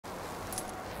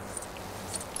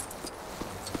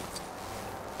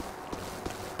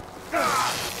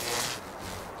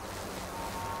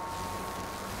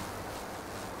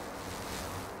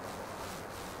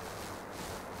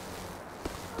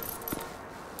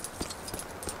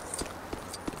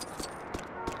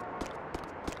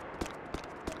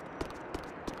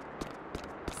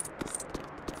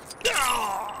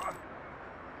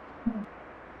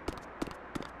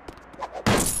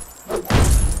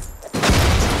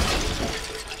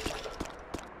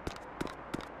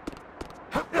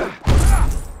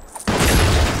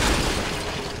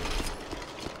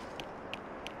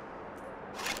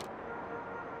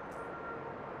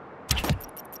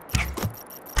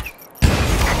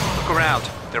around.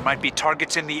 There might be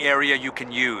targets in the area you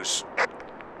can use.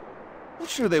 I'm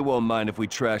sure they won't mind if we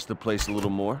trash the place a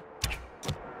little more.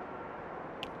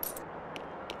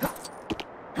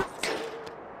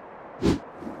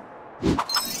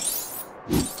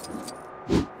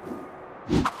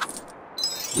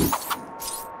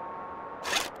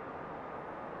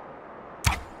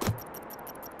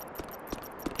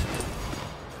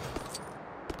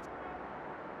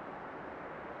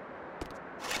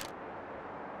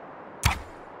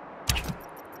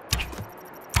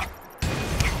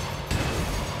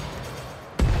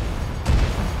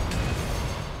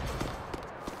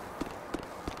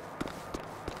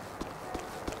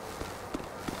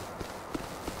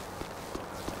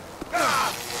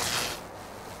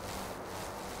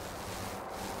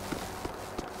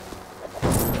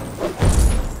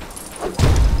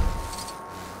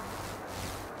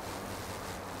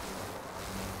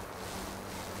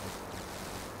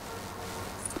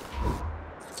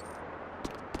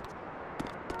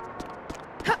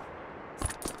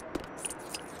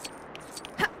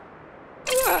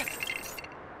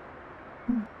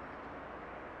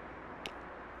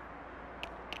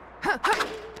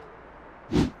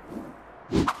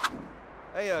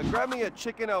 Hey, grab me a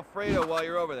chicken Alfredo while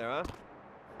you're over there, huh?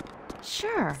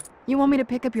 Sure. You want me to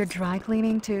pick up your dry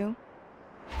cleaning, too?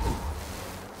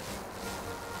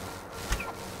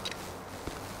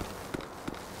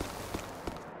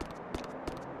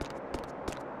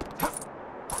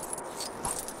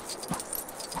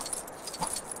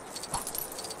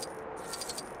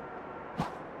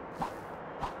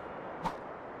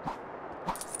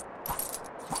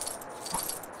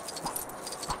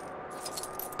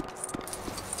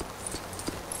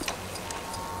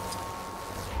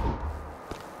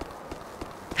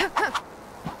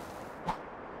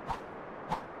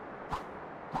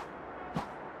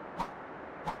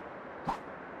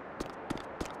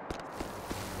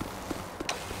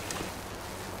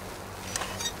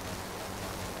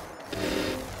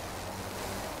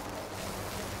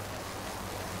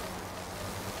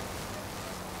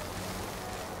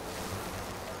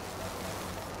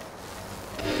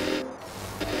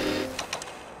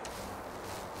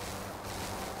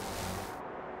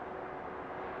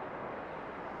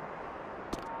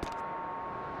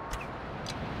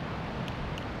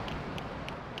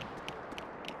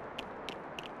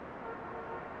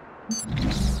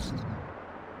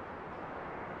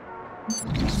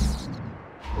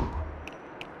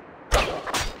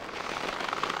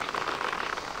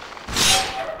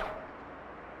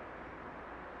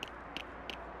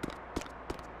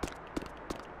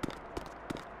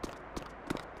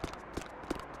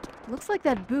 Looks like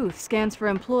that booth scans for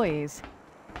employees.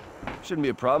 Shouldn't be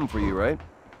a problem for you, right?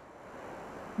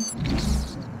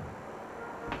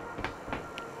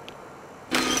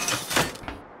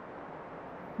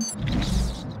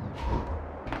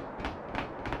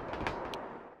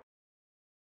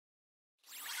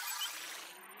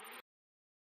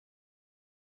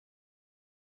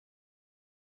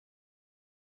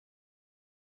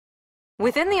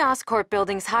 Within the Oscorp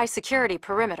building's high-security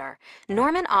perimeter,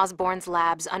 Norman Osborn's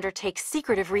labs undertake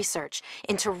secretive research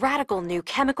into radical new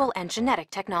chemical and genetic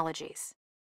technologies.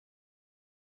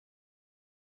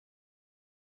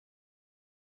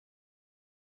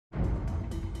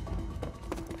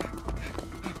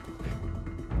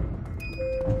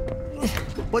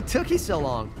 What took you so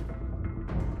long?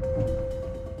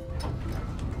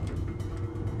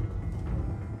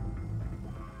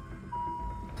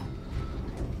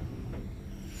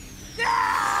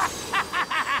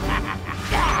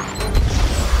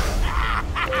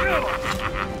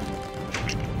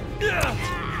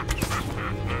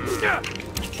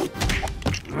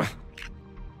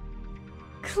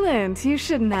 Clint, you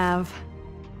shouldn't have.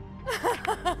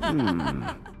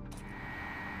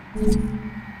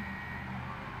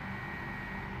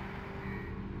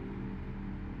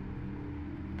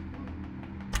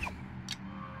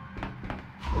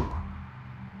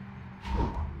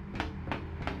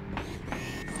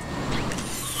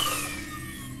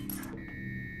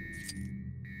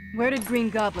 Where did Green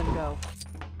Goblin go?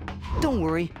 Don't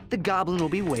worry, the goblin will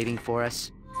be waiting for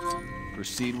us.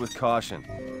 Proceed with caution.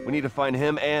 We need to find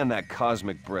him and that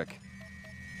cosmic brick.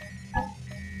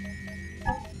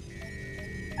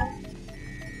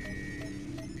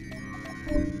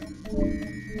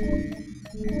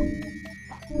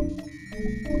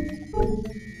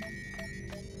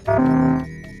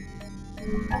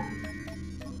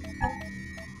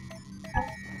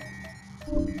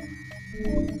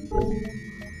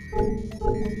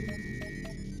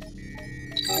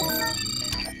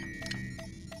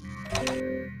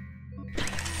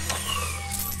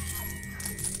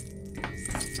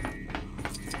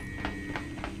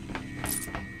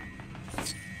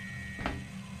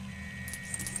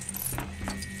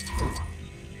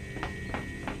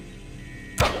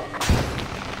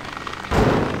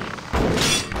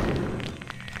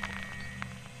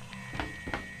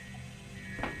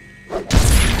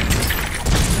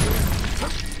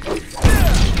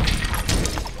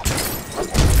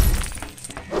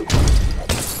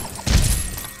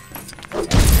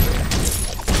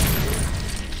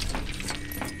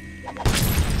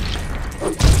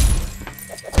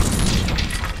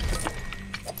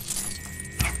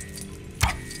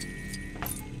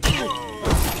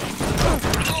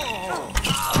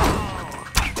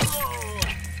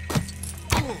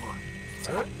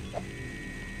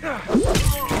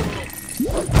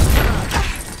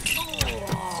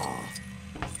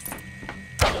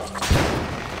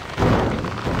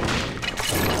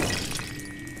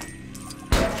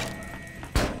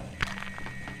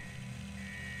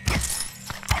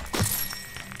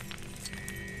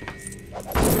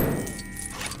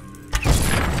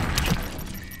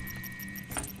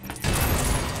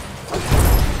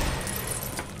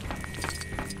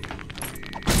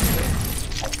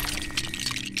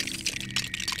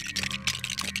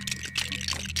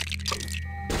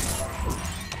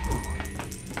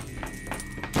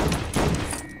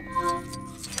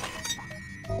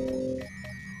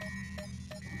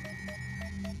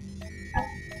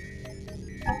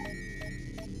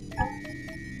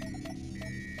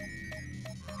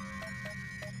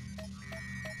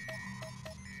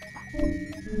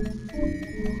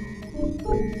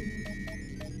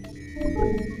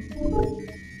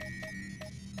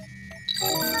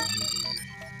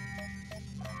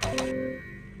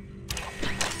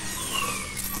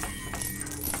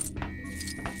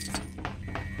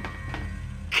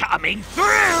 Coming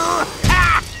through!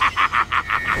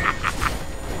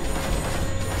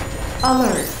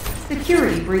 Alert!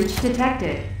 Security breach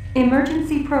detected.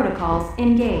 Emergency protocols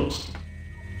engaged.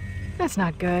 That's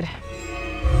not good.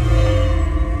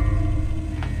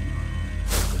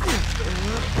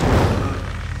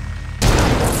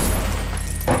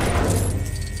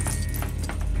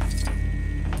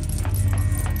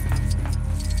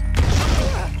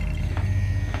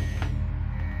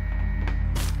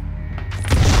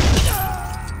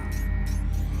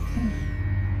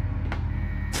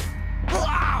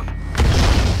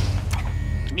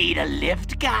 Need a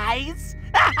lift, guys?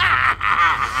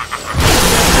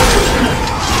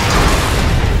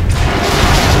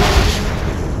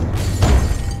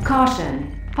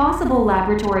 Caution. Possible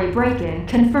laboratory break-in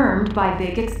confirmed by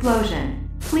big explosion.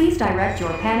 Please direct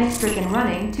your panic-stricken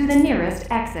running to the nearest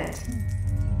exit.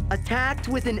 Attacked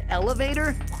with an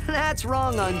elevator? That's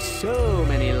wrong on so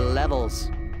many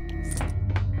levels.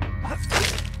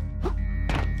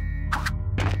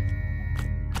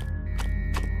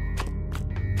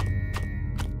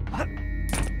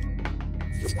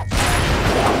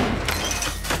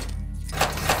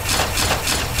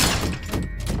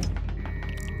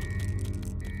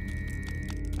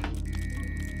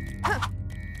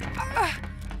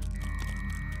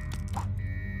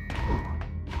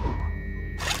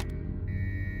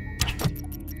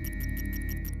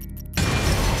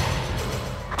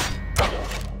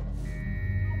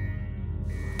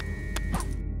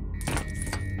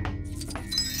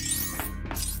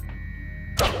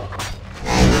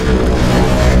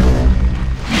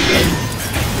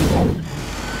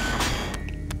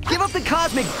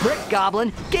 Cosmic brick,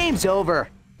 Goblin. Game's over.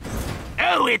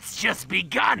 Oh, it's just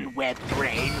begun, web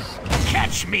brain.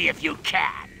 Catch me if you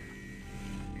can.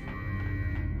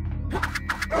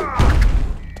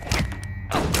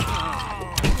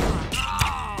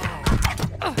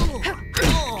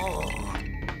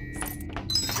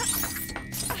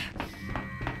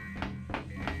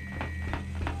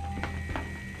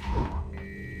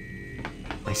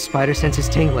 My spider sense is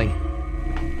tingling.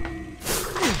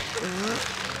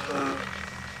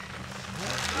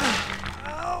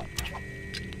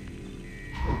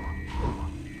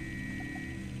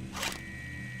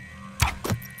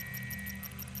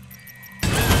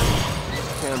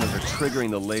 Cameras are triggering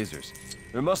the lasers.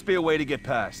 There must be a way to get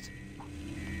past.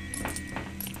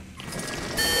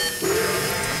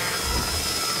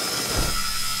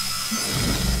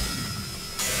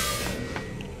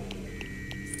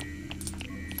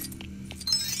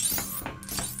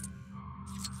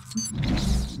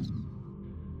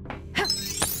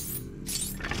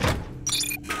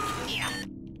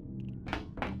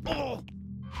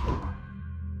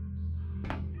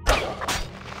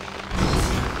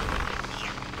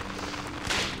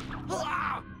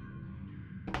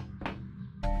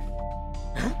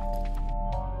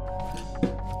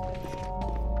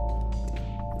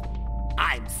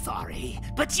 I'm sorry,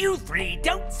 but you three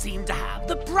don't seem to have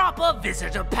the proper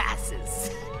visitor passes.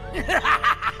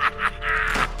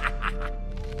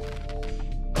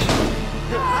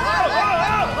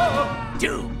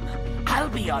 Doom, I'll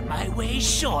be on my way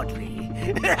shortly.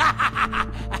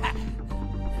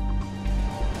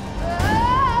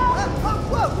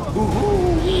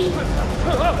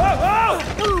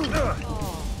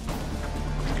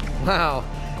 Wow,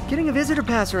 getting a visitor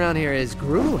pass around here is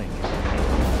grueling.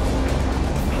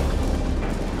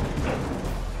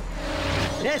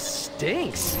 This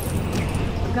stinks.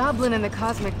 The goblin and the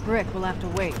cosmic brick will have to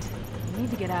wait. We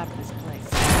need to get out of this place.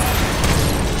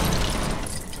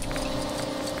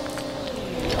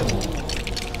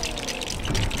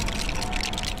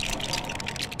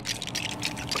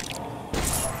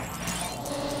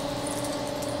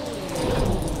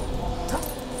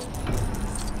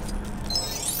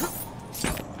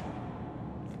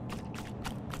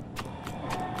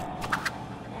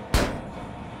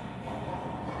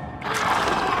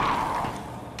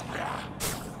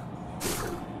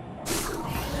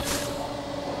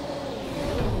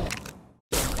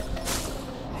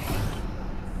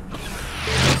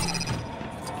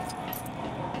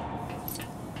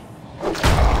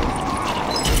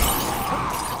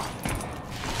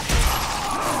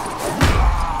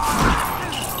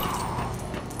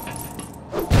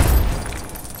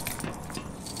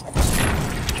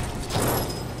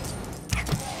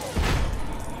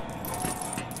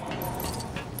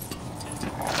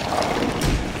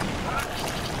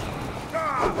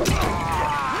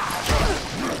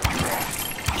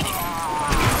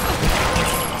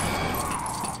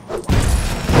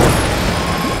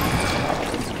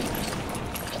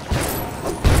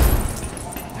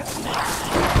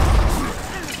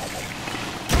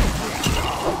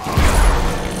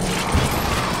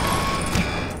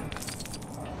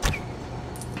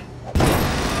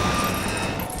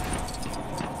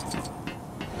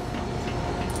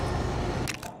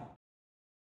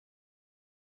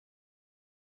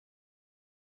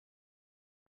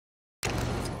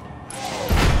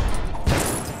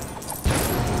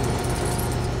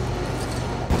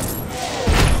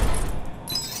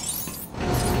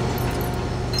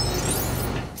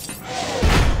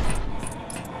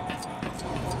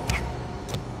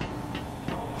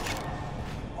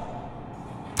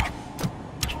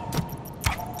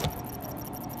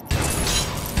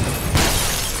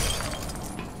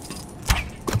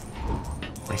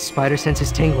 My spider sense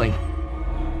is tingling.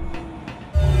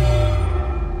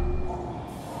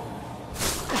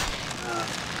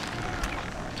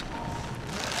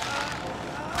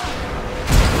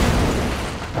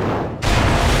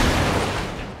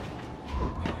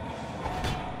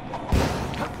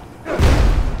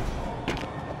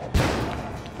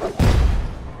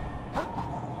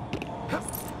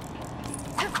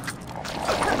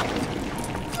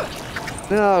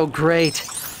 Oh, great.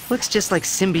 Looks just like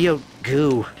symbiote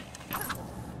goo.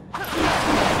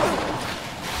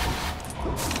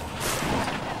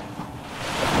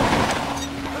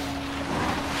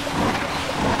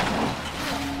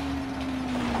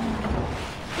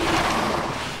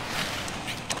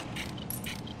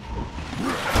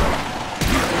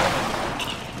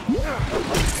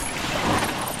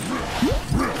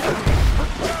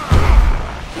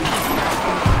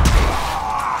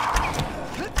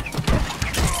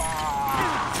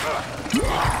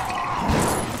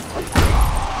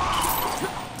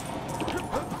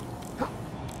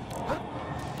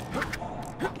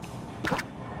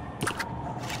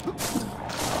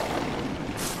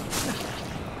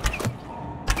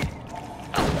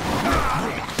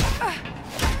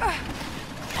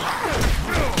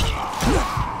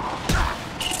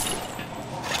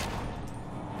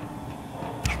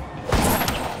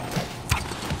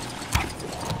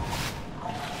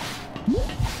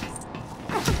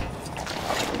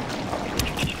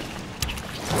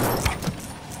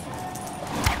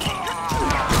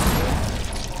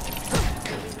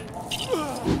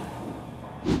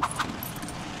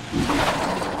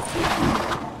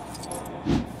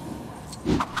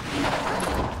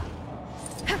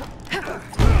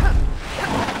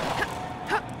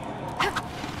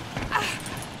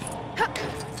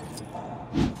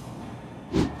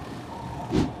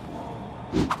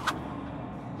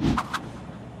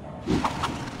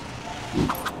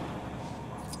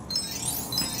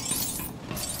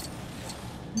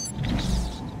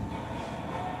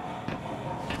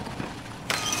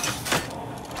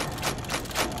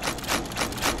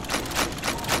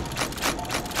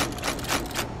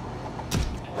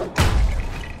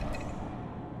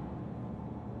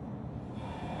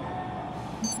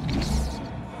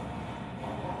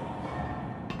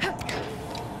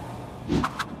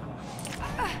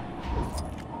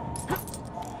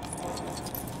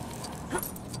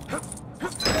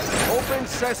 Open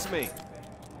sesame!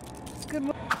 Good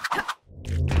one.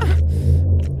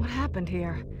 What happened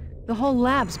here? The whole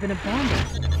lab's been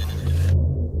abandoned.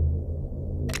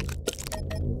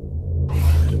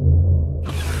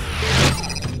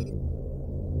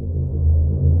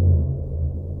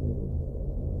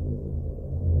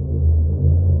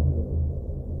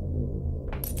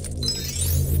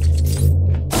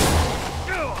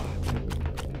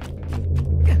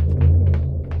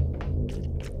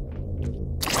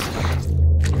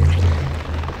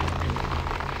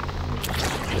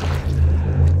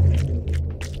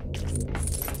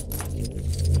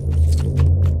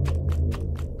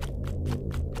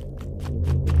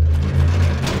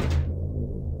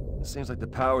 Seems like the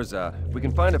power's out. If we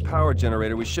can find a power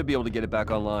generator, we should be able to get it back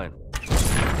online.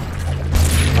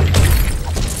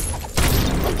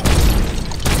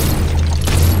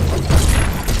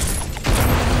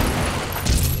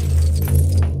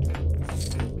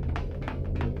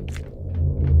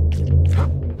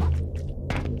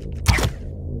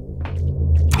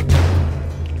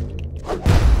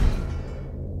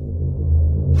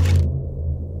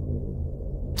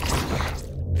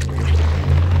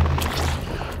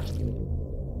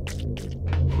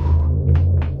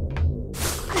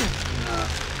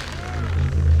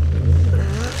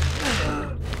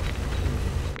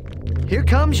 Here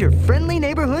comes your friendly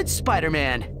neighborhood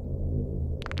Spider-Man.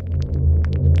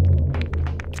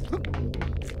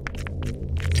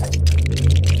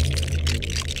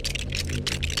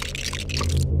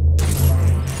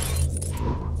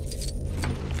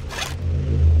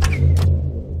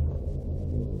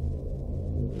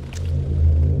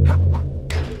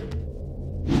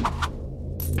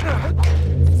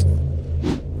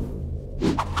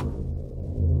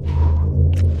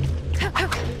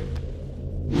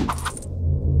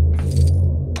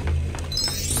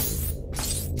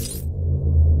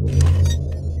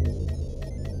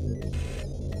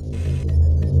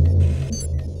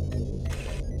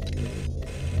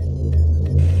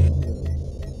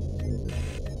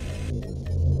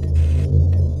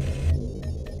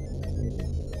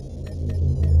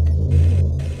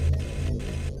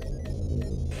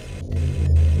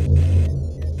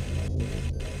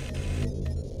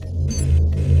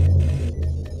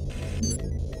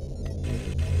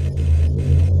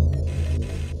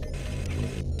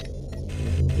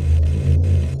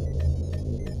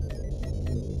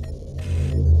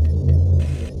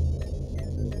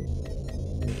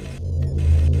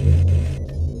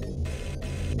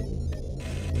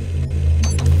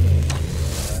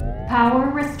 Power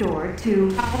restored to...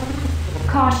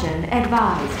 Caution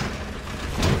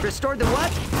advised. Restored the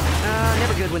what?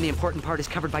 Never good when the important part is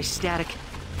covered by static.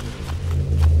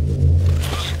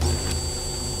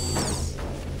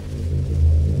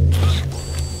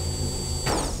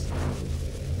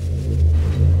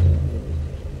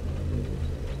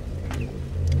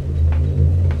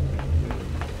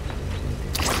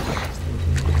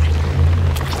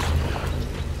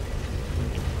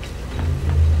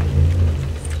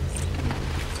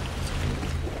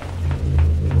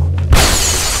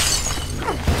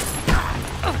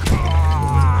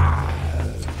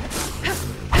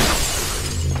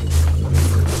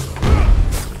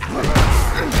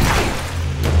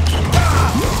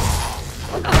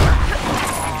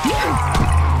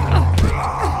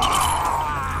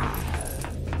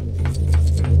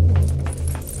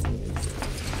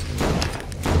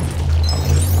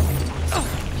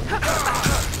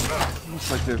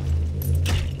 Looks like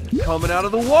they're coming out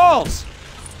of the walls!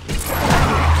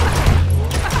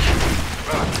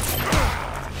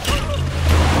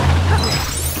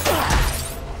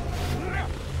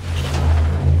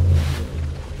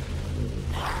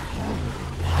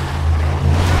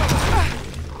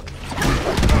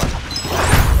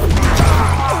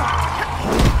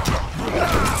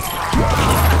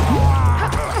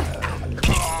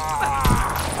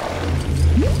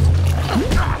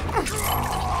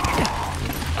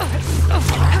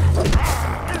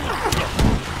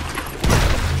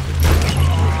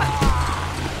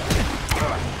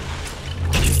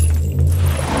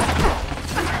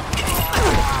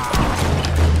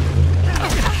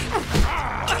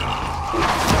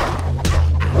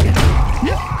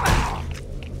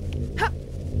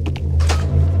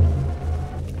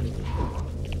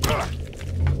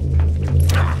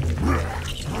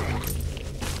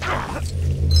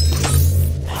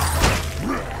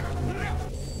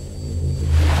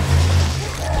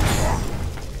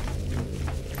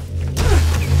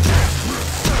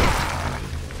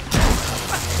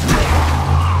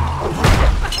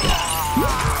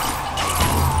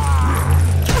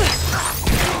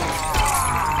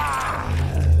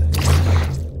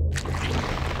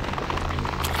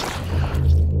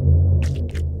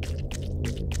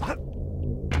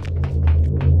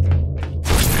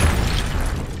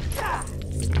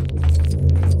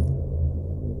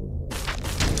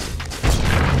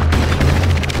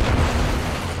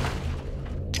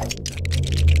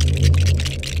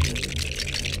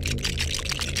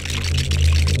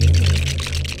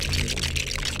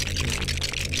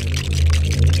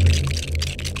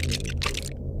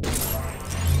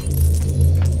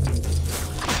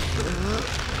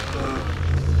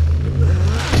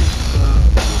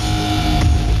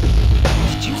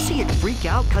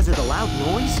 Out because of the loud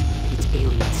noise? It's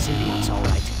alien symbiotes, all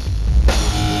right.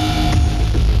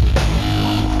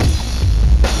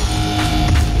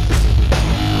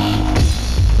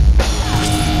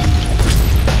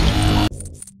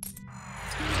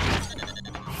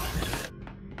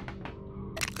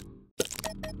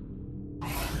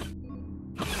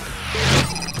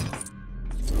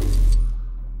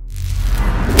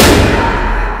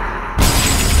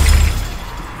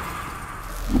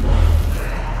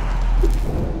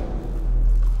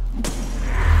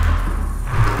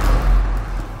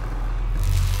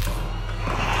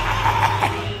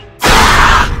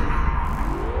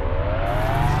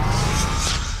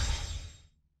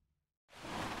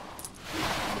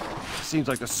 seems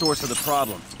like the source of the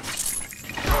problem.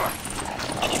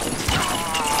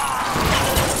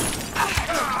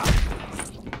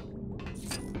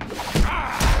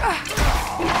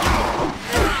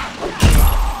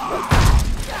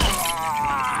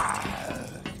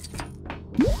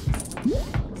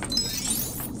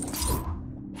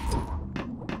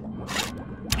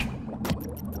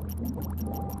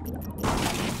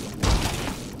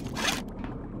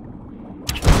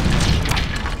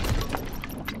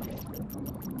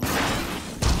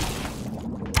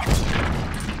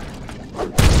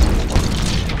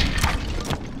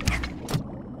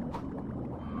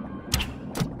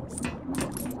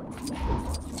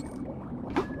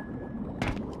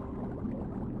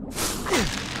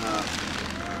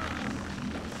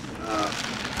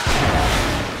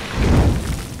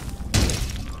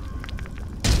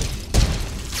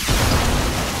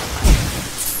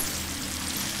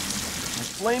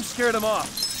 Flame scared him off.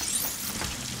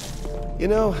 You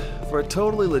know, for a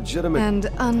totally legitimate... And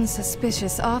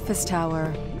unsuspicious office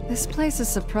tower, this place is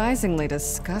surprisingly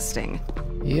disgusting.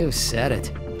 You said it.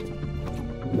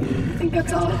 I think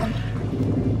that's all of them.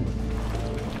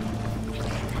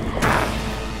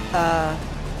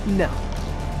 No.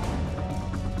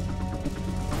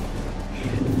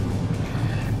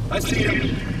 I see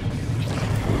him.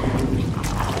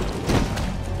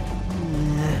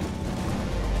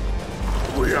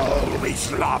 We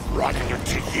always love running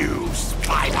into you,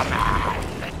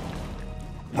 Spider-Man.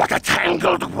 What a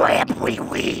tangled web we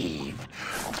weave.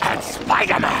 And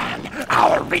Spider-Man,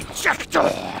 our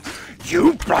rejector,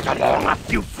 you brought along a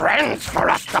few friends for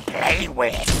us to play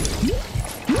with.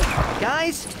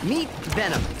 Guys, meet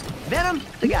Venom. Venom,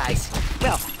 the guys.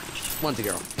 Well, one's a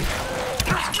girl.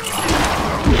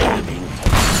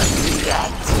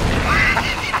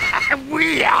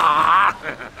 We are!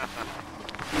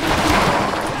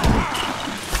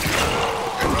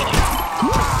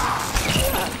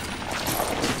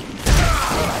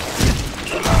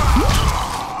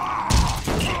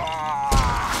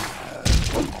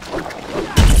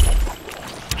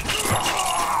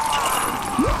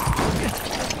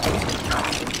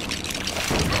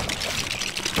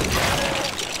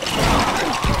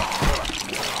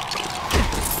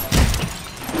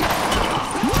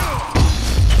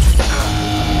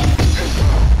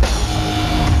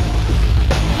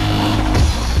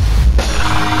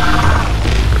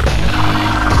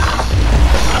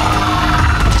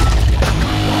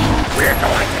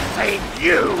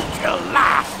 You till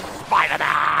last,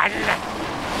 Spider-Man!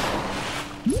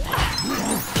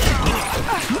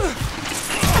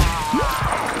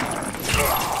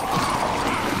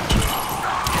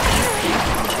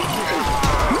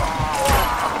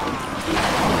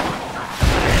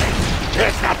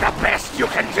 Is that the best you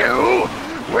can do?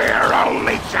 We're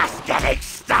only just getting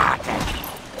started.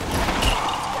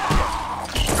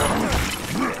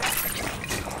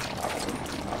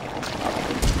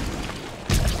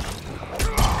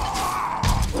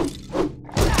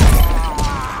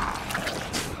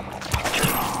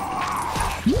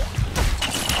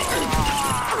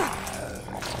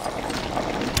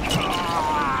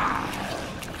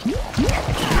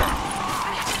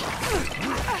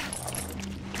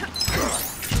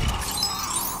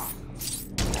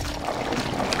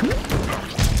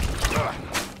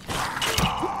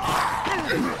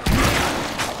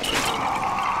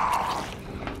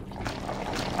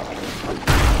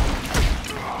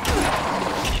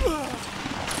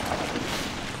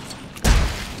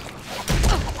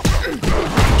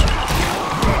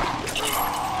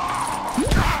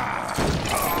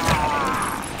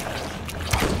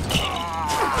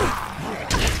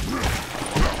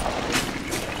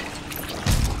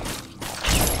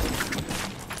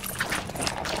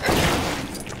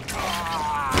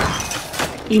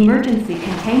 Emergency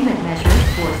containment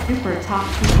measures for super top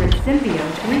secret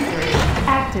symbiote research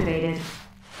activated.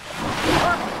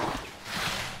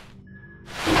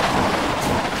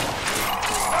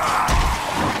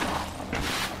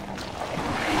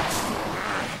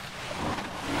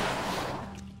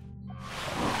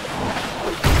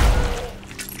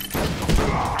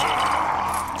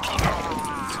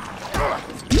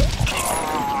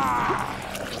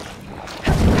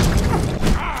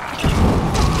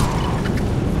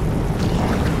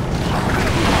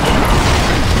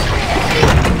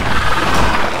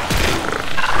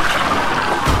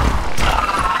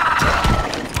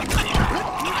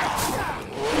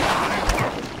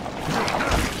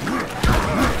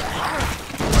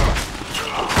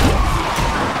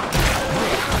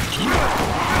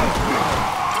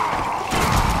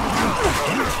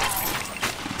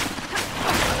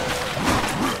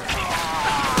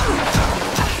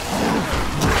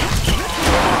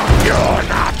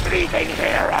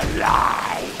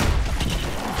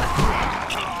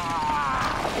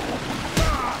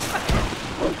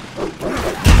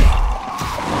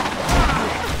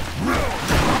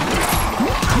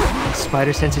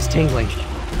 spider sense is tingling.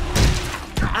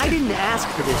 I didn't ask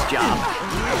for this job.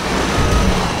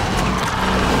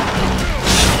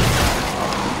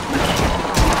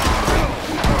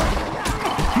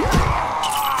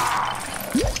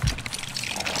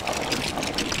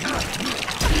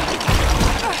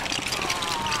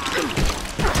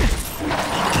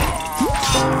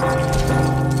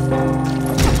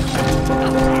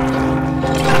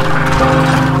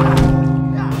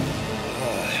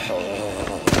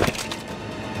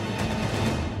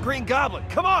 Green Goblin,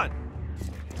 come on!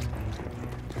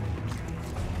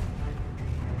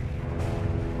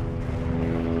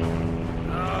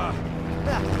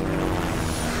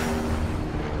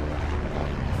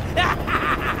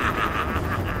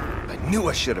 I knew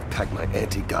I should have packed my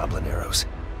anti-goblin arrows.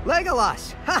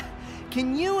 Legolas! Ha!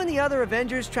 Can you and the other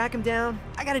Avengers track him down?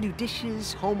 I gotta do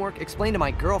dishes, homework, explain to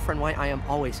my girlfriend why I am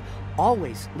always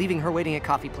leaving her waiting at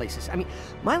coffee places. I mean,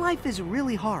 my life is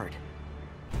really hard.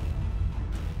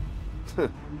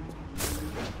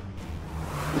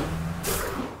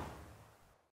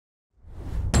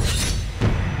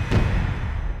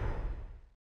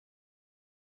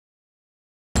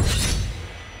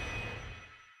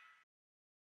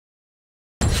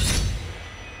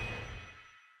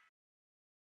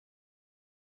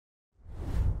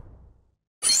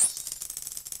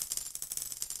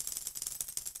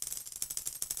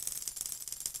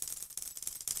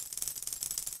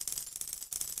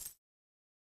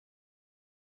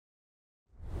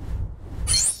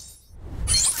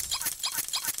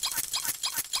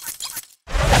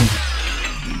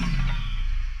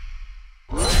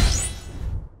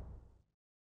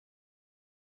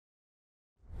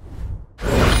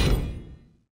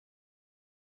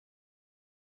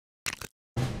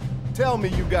 Tell me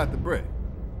you got the brick.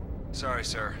 Sorry,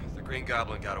 sir. The Green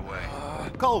Goblin got away.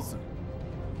 Coulson.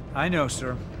 I know,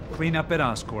 sir. Clean up at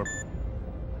Oscorp.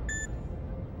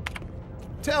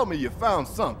 Tell me you found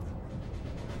something.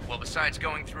 Well, besides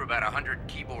going through about 100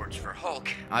 keyboards for Hulk,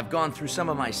 I've gone through some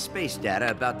of my space data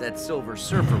about that Silver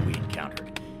Surfer we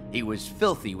encountered. He was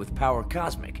filthy with power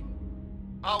cosmic.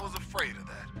 I was afraid of that.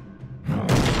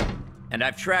 And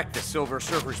I've tracked the Silver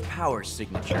Surfer's power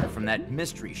signature from that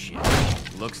mystery ship.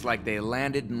 Looks like they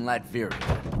landed in Latveria.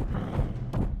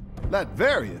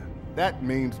 Latveria? That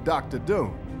means Dr.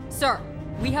 Doom. Sir,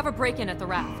 we have a break-in at the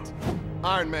raft.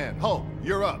 Iron Man, Hulk,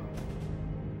 you're up.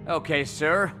 Okay,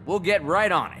 sir. We'll get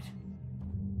right on it.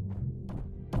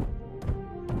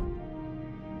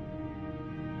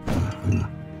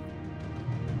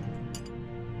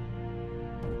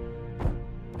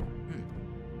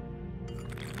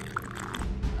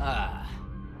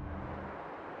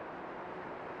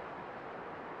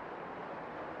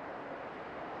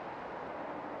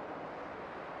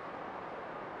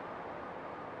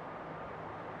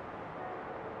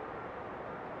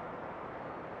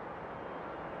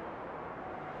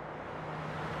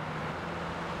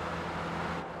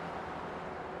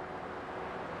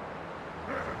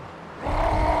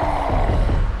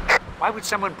 Why would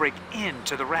someone break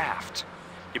into the raft?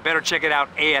 You better check it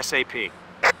out ASAP.